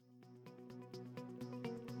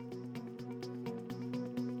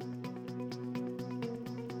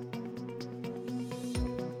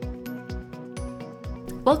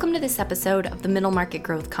Welcome to this episode of the Middle Market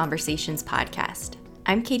Growth Conversations podcast.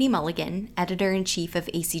 I'm Katie Mulligan, Editor-in-Chief of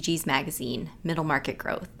ACG's magazine, Middle Market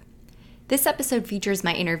Growth. This episode features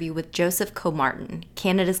my interview with Joseph Comartin,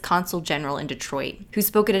 Canada's Consul General in Detroit, who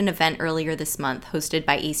spoke at an event earlier this month hosted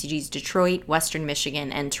by ACG's Detroit, Western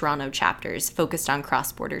Michigan, and Toronto chapters focused on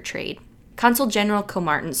cross-border trade. Consul General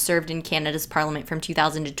Comartin served in Canada's Parliament from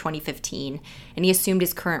 2000 to 2015, and he assumed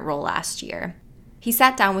his current role last year. He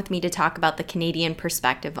sat down with me to talk about the Canadian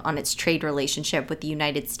perspective on its trade relationship with the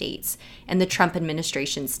United States and the Trump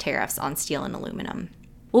administration's tariffs on steel and aluminum.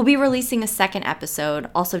 We'll be releasing a second episode,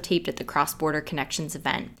 also taped at the Cross Border Connections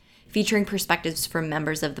event, featuring perspectives from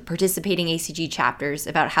members of the participating ACG chapters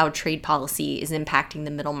about how trade policy is impacting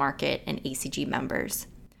the middle market and ACG members.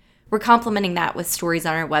 We're complementing that with stories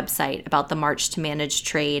on our website about the March to Manage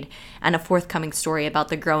Trade and a forthcoming story about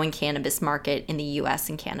the growing cannabis market in the US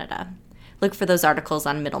and Canada. Look for those articles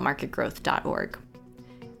on middlemarketgrowth.org.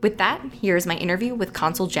 With that, here's my interview with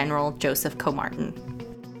Consul General Joseph Comartin.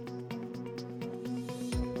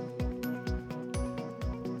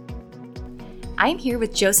 I'm here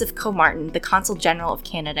with Joseph Comartin, the Consul General of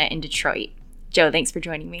Canada in Detroit. Joe, thanks for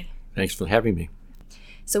joining me. Thanks for having me.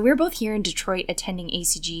 So we're both here in Detroit attending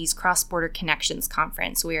ACG's Cross Border Connections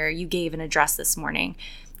conference, where you gave an address this morning.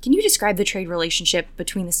 Can you describe the trade relationship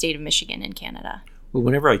between the state of Michigan and Canada? Well,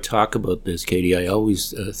 whenever I talk about this, Katie, I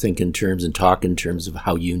always think in terms and talk in terms of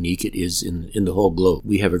how unique it is in the whole globe.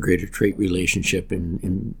 We have a greater trade relationship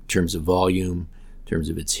in terms of volume, in terms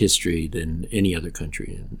of its history than any other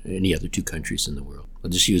country, any other two countries in the world. I'll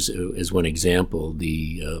just use as one example,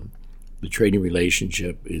 the trading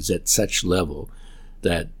relationship is at such level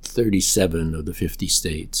that 37 of the 50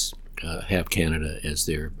 states have Canada as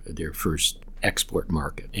their first export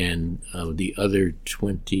market. And the other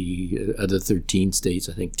 13 states,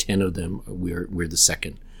 I think 10 of them, we're the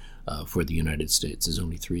second for the United States. There's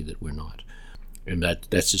only 3 that we're not. And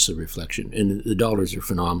that's just a reflection. And the dollars are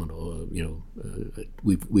phenomenal.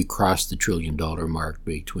 We crossed the $1 trillion mark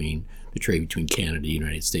between the trade between Canada, the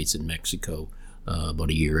United States, and Mexico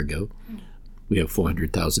about a year ago. We have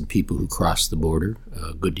 400,000 people who cross the border.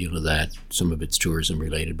 A good deal of that, some of it's tourism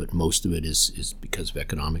related, but most of it is because of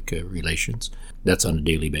economic relations. That's on a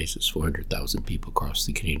daily basis. 400,000 people cross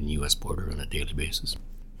the Canadian-U.S. border on a daily basis.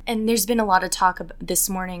 And there's been a lot of talk this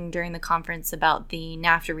morning during the conference about the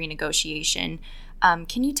NAFTA renegotiation.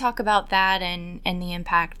 Can you talk about that and the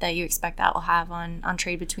impact that you expect that will have on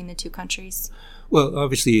trade between the two countries? Well,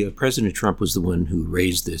 obviously, President Trump was the one who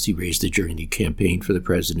raised this. He raised it during the campaign for the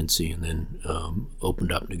presidency and then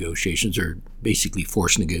opened up negotiations, or basically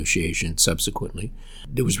forced negotiations subsequently.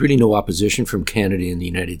 There was really no opposition from Canada and the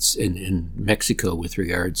United States and Mexico with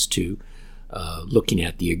regards to looking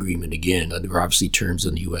at the agreement again. There were obviously terms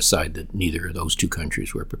on the U.S. side that neither of those two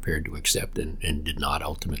countries were prepared to accept and did not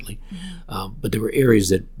ultimately. Mm-hmm. But there were areas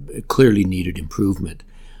that clearly needed improvement.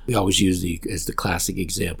 We always use as the classic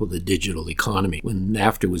example, the digital economy. When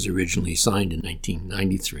NAFTA was originally signed in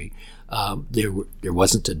 1993, there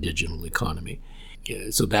wasn't a digital economy.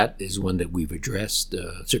 So that is one that we've addressed.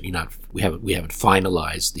 Certainly not. We haven't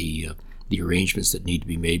finalized the arrangements that need to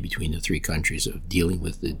be made between the 3 countries of dealing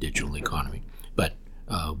with the digital economy. But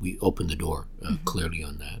we opened the door clearly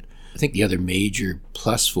on that. I think the other major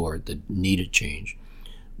plus for it that needed change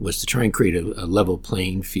was to try and create a level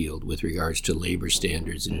playing field with regards to labor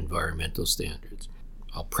standards and environmental standards.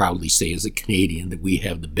 I'll proudly say as a Canadian that we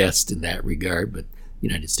have the best in that regard, but the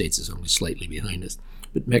United States is only slightly behind us.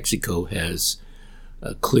 But Mexico has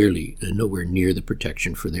clearly nowhere near the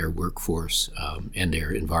protection for their workforce and their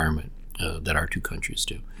environment that our two countries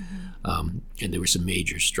do. Mm-hmm. And there were some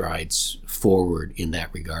major strides forward in that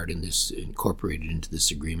regard, and this incorporated into this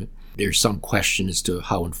agreement. There's some question as to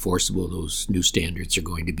how enforceable those new standards are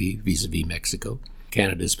going to be vis-a-vis Mexico.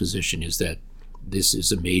 Canada's position is that this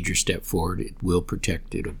is a major step forward. It will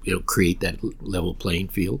protect, it'll create that level playing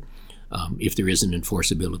field. If there is an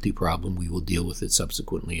enforceability problem, we will deal with it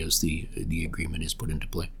subsequently as the agreement is put into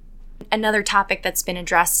play. Another topic that's been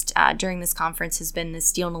addressed during this conference has been the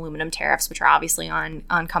steel and aluminum tariffs, which are obviously on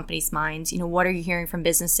companies' minds. What are you hearing from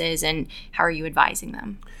businesses and how are you advising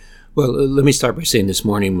them? Well, let me start by saying this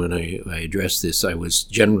morning when I addressed this, I was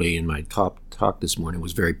generally in my top talk this morning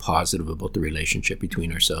was very positive about the relationship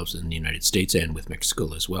between ourselves and the United States and with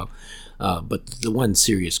Mexico as well. But the one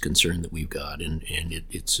serious concern that we've got, and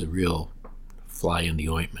it's a real fly in the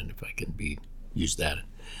ointment, if I can use that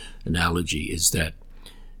analogy, is that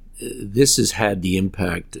this has had the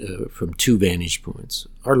impact from 2 vantage points.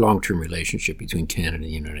 Our long-term relationship between Canada and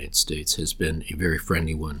the United States has been a very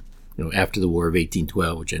friendly one. After the War of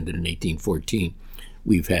 1812, which ended in 1814,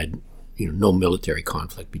 we've had no military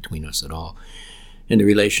conflict between us at all. And the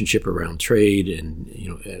relationship around trade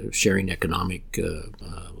and sharing economic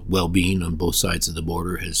well-being on both sides of the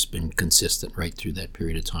border has been consistent right through that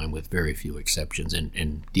period of time, with very few exceptions,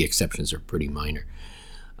 and the exceptions are pretty minor.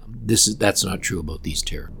 That's not true about these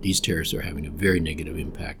tariffs. These tariffs are having a very negative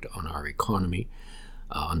impact on our economy,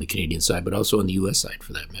 on the Canadian side, but also on the U.S. side,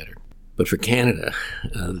 for that matter. But for Canada,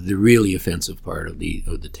 the really offensive part of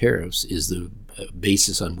the tariffs is the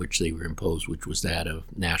basis on which they were imposed, which was that of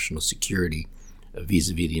national security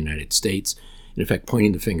vis-a-vis the United States. In fact,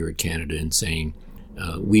 pointing the finger at Canada and saying,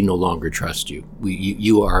 we no longer trust you.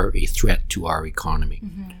 You are a threat to our economy,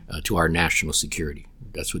 to our national security.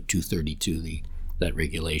 That's what 232, that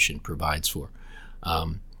regulation, provides for.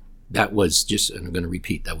 That was just, and I'm going to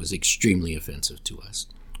repeat, that was extremely offensive to us,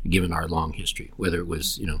 given our long history, whether it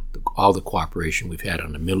was, all the cooperation we've had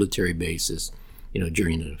on a military basis,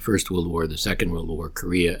 during the First World War, the Second World War,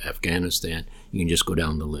 Korea, Afghanistan. You can just go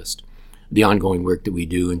down the list. The ongoing work that we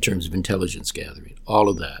do in terms of intelligence gathering, all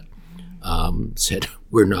of that, said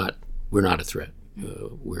we're not a threat.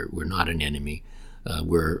 We're not an enemy.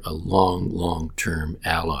 We're a long-term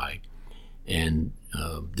ally, and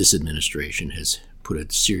this administration has put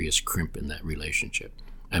a serious crimp in that relationship.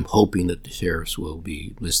 I'm hoping that the tariffs will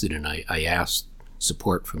be listed, and I asked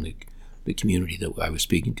support from the community that I was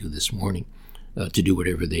speaking to this morning to do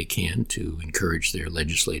whatever they can to encourage their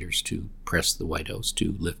legislators to press the White House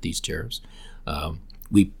to lift these tariffs.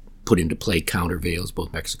 We put into play countervails.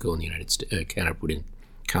 Both Mexico and the United States, Canada put in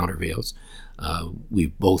countervails.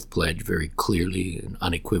 We've both pledged very clearly and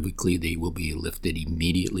unequivocally they will be lifted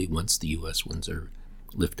immediately once the U.S. ones are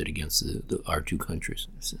lifted against our two countries.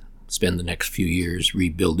 Spend the next few years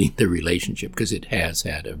rebuilding the relationship, because it has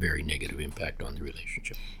had a very negative impact on the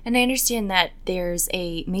relationship. And I understand that there's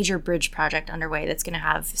a major bridge project underway that's going to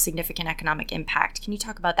have significant economic impact. Can you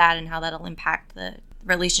talk about that and how that'll impact the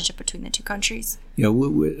relationship between the two countries? Yeah,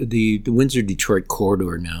 the Windsor-Detroit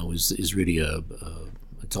corridor now is really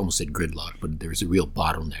it's almost at gridlock, but there's a real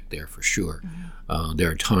bottleneck there for sure. There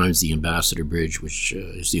are times the Ambassador Bridge, which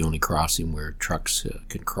is the only crossing where trucks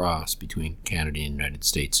can cross between Canada and the United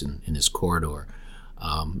States in this corridor,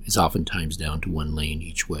 is oftentimes down to one lane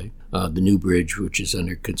each way. The new bridge, which is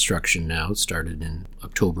under construction now, started in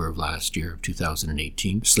October of last year, of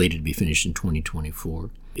 2018, slated to be finished in 2024.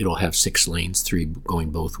 It'll have 6 lanes, 3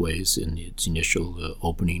 going both ways in its initial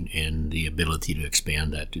opening, and the ability to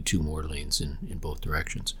expand that to 2 more lanes in both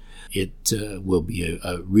directions. It will be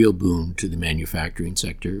a real boon to the manufacturing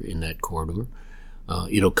sector in that corridor.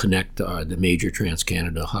 It'll connect the major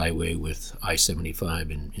Trans-Canada Highway with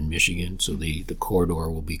I-75 in Michigan, so the corridor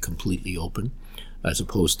will be completely open, as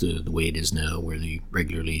opposed to the way it is now, where they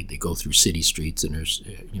go through city streets and there's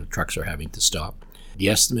trucks are having to stop. The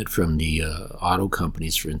estimate from the auto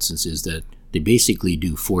companies, for instance, is that they basically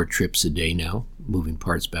do 4 trips a day now, moving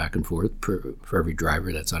parts back and forth for every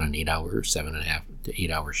driver that's on an 8-hour, 7.5 to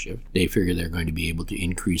 8 hour shift. They figure they're going to be able to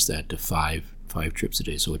increase that to 5 trips a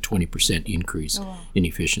day, so a 20% increase in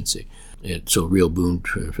efficiency. It's a real boon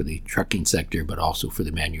for the trucking sector, but also for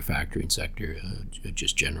the manufacturing sector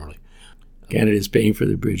just generally. Canada is paying for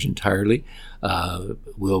the bridge entirely.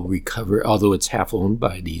 We'll recover, although it's half owned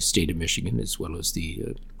by the state of Michigan, as well as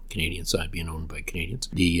the Canadian side being owned by Canadians.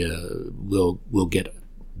 We'll get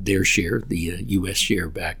their share, the U.S. share,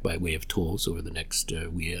 back by way of tolls over the next,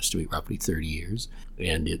 we estimate, roughly 30 years.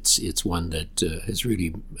 And it's one that has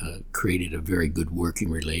really created a very good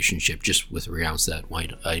working relationship just with around that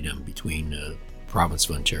white item between the province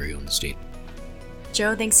of Ontario and the state.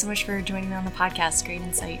 Joe, thanks so much for joining me on the podcast. Great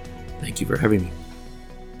insight. Thank you for having me.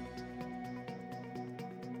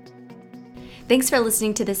 Thanks for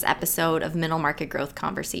listening to this episode of Middle Market Growth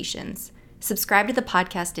Conversations. Subscribe to the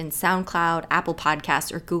podcast in SoundCloud, Apple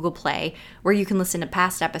Podcasts, or Google Play, where you can listen to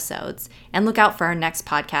past episodes, and look out for our next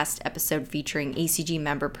podcast episode featuring ACG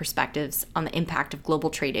member perspectives on the impact of global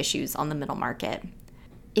trade issues on the middle market.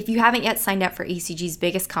 If you haven't yet signed up for ACG's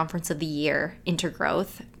biggest conference of the year,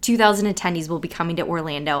 Intergrowth, 2,000 attendees will be coming to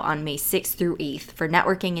Orlando on May 6th through 8th for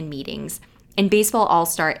networking and meetings, and baseball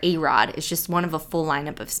all-star A-Rod is just one of a full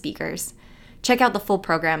lineup of speakers. Check out the full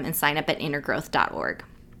program and sign up at intergrowth.org.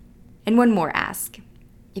 And one more ask.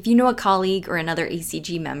 If you know a colleague or another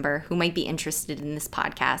ACG member who might be interested in this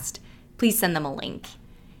podcast, please send them a link.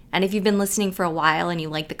 And if you've been listening for a while and you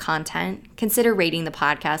like the content, consider rating the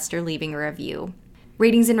podcast or leaving a review.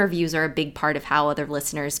 Ratings and reviews are a big part of how other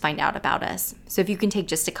listeners find out about us, so if you can take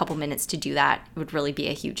just a couple minutes to do that, it would really be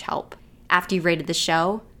a huge help. After you've rated the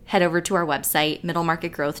show, head over to our website,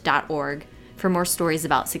 middlemarketgrowth.org, for more stories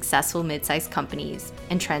about successful mid-sized companies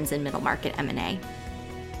and trends in middle market M&A.